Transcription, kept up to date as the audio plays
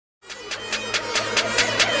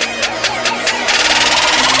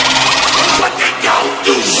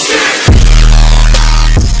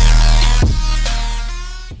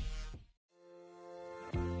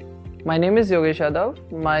My name is Yogesh Yadav.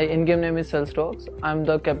 My in-game name is Celtz Roxx. I'm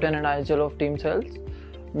the captain and IHL of Team Celtz.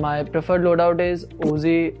 My preferred loadout is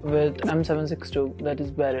Uzi with M762, that is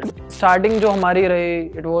barrel. Starting जो हमारी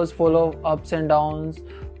रही, it was full of ups and downs,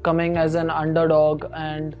 coming as an underdog,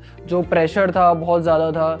 and जो pressure था बहुत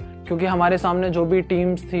ज़्यादा था क्योंकि हमारे सामने जो भी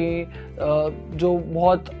teams थी जो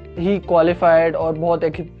बहुत ही qualified और बहुत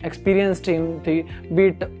experienced team थी, be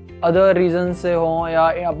it other regions से हों या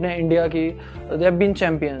अपने इंडिया की, they have been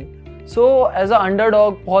champion. So as a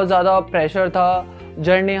underdog बहुत ज़्यादा pressure था,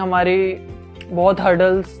 जर्नी हमारी बहुत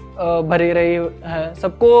हर्डल्स भरी रही है.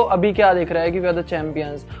 सबको अभी क्या दिख रहा है कि we are the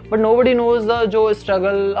champions, but nobody knows the जो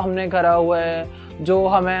स्ट्रगल हमने करा हुआ है, जो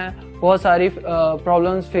हमें बहुत सारी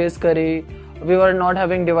प्रॉब्लम्स फेस करी. We were not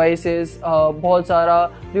having devices, बहुत सारा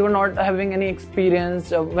we were not having any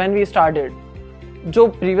experience when we started. जो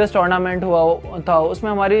प्रीवियस टूर्नामेंट हुआ था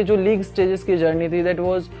उसमें हमारी जो लीग स्टेजेस की जर्नी थी, that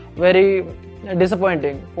was very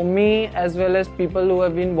disappointing for me as well as people who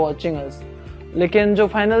have been watching us. लेकिन जो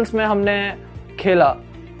फाइनल्स में हमने खेला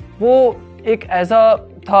वो एक ऐसा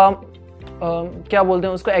था, क्या बोलते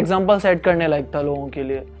हैं उसको, एग्जाम्पल सेट करने लायक था लोगों के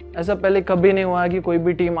लिए. ऐसा पहले कभी नहीं हुआ कि कोई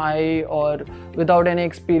भी टीम आई और without any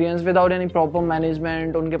experience, without any proper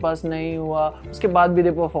management, उनके पास नहीं हुआ, उसके बाद भी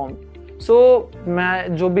दे परफॉर्म. सो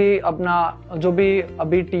मैं जो भी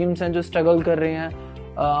अभी टीम्स हैं जो स्ट्रगल कर रही हैं,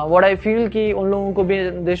 what I feel कि उन लोगों को भी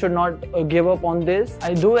they should not give up on this. I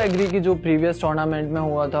do agree कि जो previous tournament में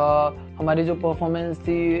हुआ था, हमारी जो performance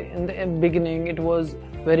थी in the beginning it was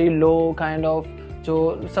very low kind of,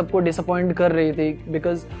 जो सबको disappoint कर रही थी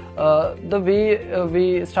because the way we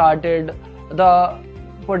started, the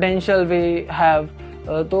potential we have,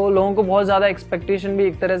 तो लोगों को बहुत ज़्यादा expectation भी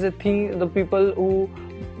एक तरह से थी, the people who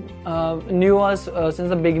knew us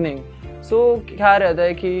since the beginning. सो क्या रहता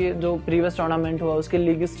है कि जो प्रीवियस टूर्नामेंट हुआ उसके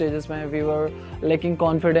लीग स्टेजेस में वी वर लैकिंग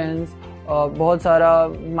कॉन्फिडेंस, बहुत सारा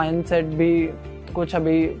माइंडसेट भी कुछ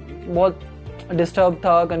अभी बहुत डिस्टर्ब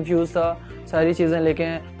था, कंफ्यूज था, सारी चीज़ें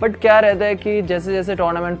लेके. बट क्या रहता है कि जैसे जैसे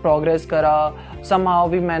टूर्नामेंट प्रोग्रेस करा, somehow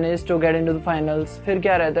we managed to get into the finals. फिर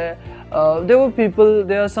क्या रहता है,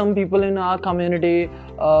 there are some people in our community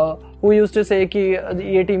who used to say कि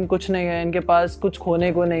ये टीम कुछ नहीं है, इनके पास कुछ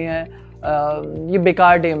खोने को नहीं है, ये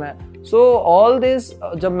बेकार टीम है. सो ऑल दिस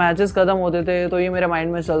जब मैचेस खत्म होते थे तो ये मेरे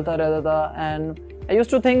माइंड में चलता रहता था and I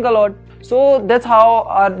used to think a lot. So that's how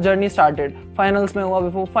our journey started. Finals में हुआ,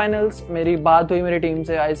 बिफोर फाइनल्स मेरी बात हुई मेरी टीम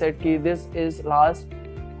से. आई सेड कि दिस इज लास्ट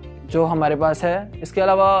जो हमारे पास है, इसके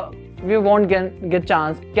अलावा वी वॉन्ट गेट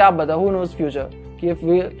चांस. क्या पता, हु नोज फ्यूचर कि इफ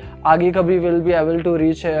वी आगे कभी will be able to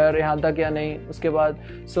reach here, यहाँ तक या नहीं उसके बाद.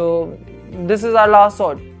 So this is our last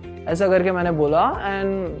shot, ऐसा करके मैंने बोला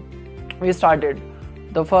and we started.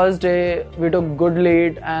 The first day we took good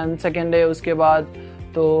lead and second day उसके बाद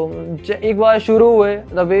तो एक बार शुरू हुए,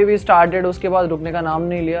 the way we started उसके बाद रुकने का नाम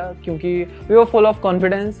नहीं लिया क्योंकि we were full of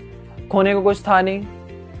confidence. खोने को कुछ था नहीं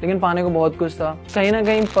लेकिन पाने को बहुत कुछ था. कहीं ना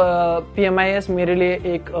कहीं PMIS मेरे लिए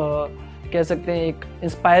एक कह सकते हैं एक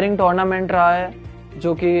इंस्पायरिंग टूर्नामेंट रहा है,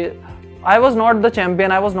 जो कि I was not the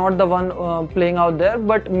champion, I was not the one playing out there,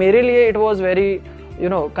 but मेरे लिए it was very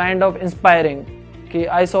kind of inspiring कि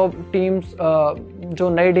आई सॉ टीम्स जो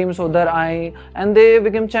नई टीम्स उधर आई एंड दे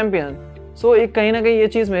बिकम चैम्पियन. सो एक कहीं ना कहीं ये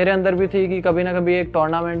चीज़ मेरे अंदर भी थी कि कभी ना कभी एक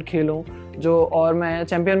टूर्नामेंट खेलूं जो और मैं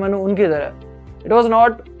चैम्पियन बनूं उनकी तरह. It was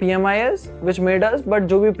not PMIS which made us, but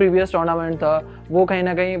जो भी प्रीवियस टूर्नामेंट था वो कहीं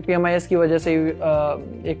ना कहीं PMIS की वजह से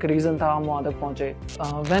एक रीज़न था हम वहाँ तक पहुँचे.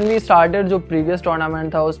 व्हेन वी स्टार्टेड, जो प्रीवियस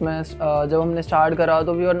टूर्नामेंट था उसमें जब हमने स्टार्ट करा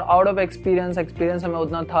तो we were out of experience हमें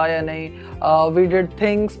उतना था या नहीं. वी डिड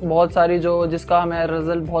थिंग्स बहुत सारी जिसका हमें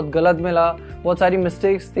रिजल्ट बहुत गलत मिला, बहुत सारी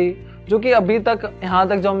मिस्टेक्स थी जो कि अभी तक यहाँ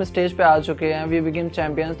तक जो हम स्टेज पे आ चुके हैं, वी बिकेम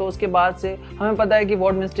चैम्पियंस, तो उसके बाद से हमें पता है कि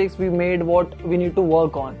what mistakes we made, what we need to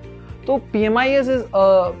work on. तो PMIS इज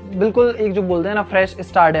बिल्कुल एक जो बोलते हैं ना फ्रेश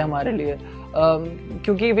स्टार्ट है हमारे लिए,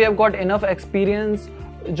 क्योंकि we have got enough experience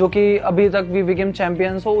जो कि अभी तक वी बिकेम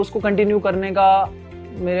चैम्पियंस हो उसको कंटिन्यू करने का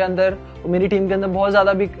मेरे अंदर, मेरी टीम के अंदर बहुत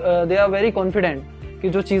ज़्यादा भी दे आर वेरी कॉन्फिडेंट कि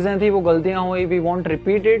जो चीज़ें थी वो गलतियाँ हुई, we want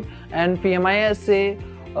repeat it. And PMIS से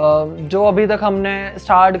जो अभी तक हमने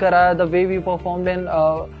स्टार्ट करा है, the way we performed in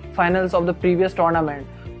finals of the previous tournament,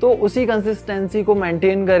 तो उसी कंसिस्टेंसी को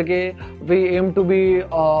मेंटेन करके V M to be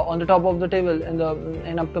on the top of the table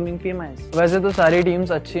in upcoming PMIS. वैसे तो सारी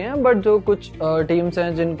टीम्स अच्छी हैं, बट जो कुछ टीम्स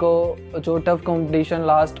हैं जिनको जो tough competition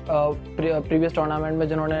last previous tournament में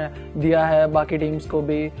जिन्होंने दिया है बाकी टीम्स को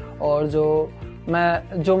भी, और जो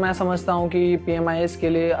मैं समझता हूँ कि PMIS के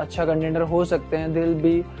लिए अच्छा कंटेंडर हो सकते हैं, दिल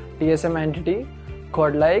B TSM entity,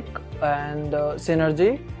 Godlike and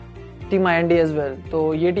Synergy, Team IND as well.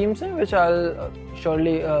 तो ये टीम्स हैं which I'll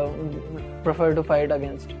surely prefer to fight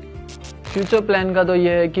against. Future plan का तो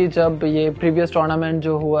ये है कि जब ये प्रीवियस टूर्नामेंट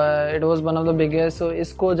जो हुआ है it was one of the biggest, सो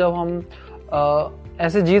इसको जब हम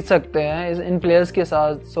ऐसे जीत सकते हैं इन प्लेयर्स के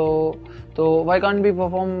साथ, तो व्हाई कांट बी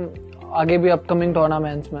परफॉर्म आगे भी अपकमिंग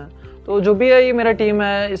टूर्नामेंट्स में। तो जो भी है ये मेरा टीम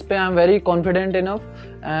है, इस पे I am very confident enough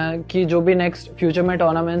कि जो भी नेक्स्ट फ्यूचर में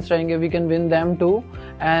टूर्नामेंट्स रहेंगे we can win them to.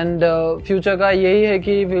 And future का यही है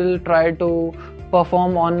कि will try to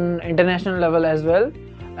perform on international level as well.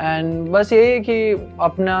 And बस यही है कि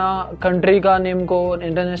अपना कंट्री का नेम को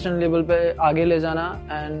इंटरनेशनल लेवल पे आगे ले जाना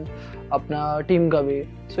एंड अपना टीम का भी।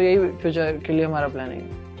 सो यही फ्यूचर के लिए हमारा प्लानिंग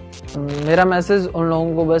है। मेरा मैसेज उन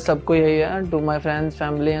लोगों को बस सबको यही है, to my friends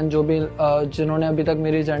family and जो भी जिन्होंने अभी तक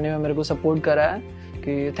मेरी जर्नी में मेरे को सपोर्ट करा है,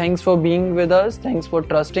 कि thanks for being with us, thanks for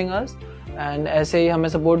trusting us and ऐसे ही हमें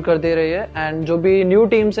सपोर्ट करते रहिए। एंड जो भी न्यू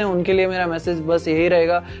टीम्स हैं उनके लिए मेरा मैसेज बस यही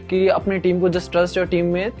रहेगा कि अपनी टीम को just trust your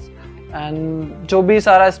teammates. And जो भी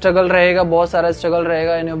सारा स्ट्रगल रहेगा, बहुत सारा स्ट्रगल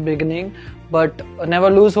रहेगा in your beginning, but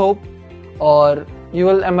never lose hope और you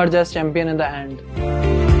will emerge as champion in the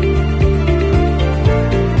end.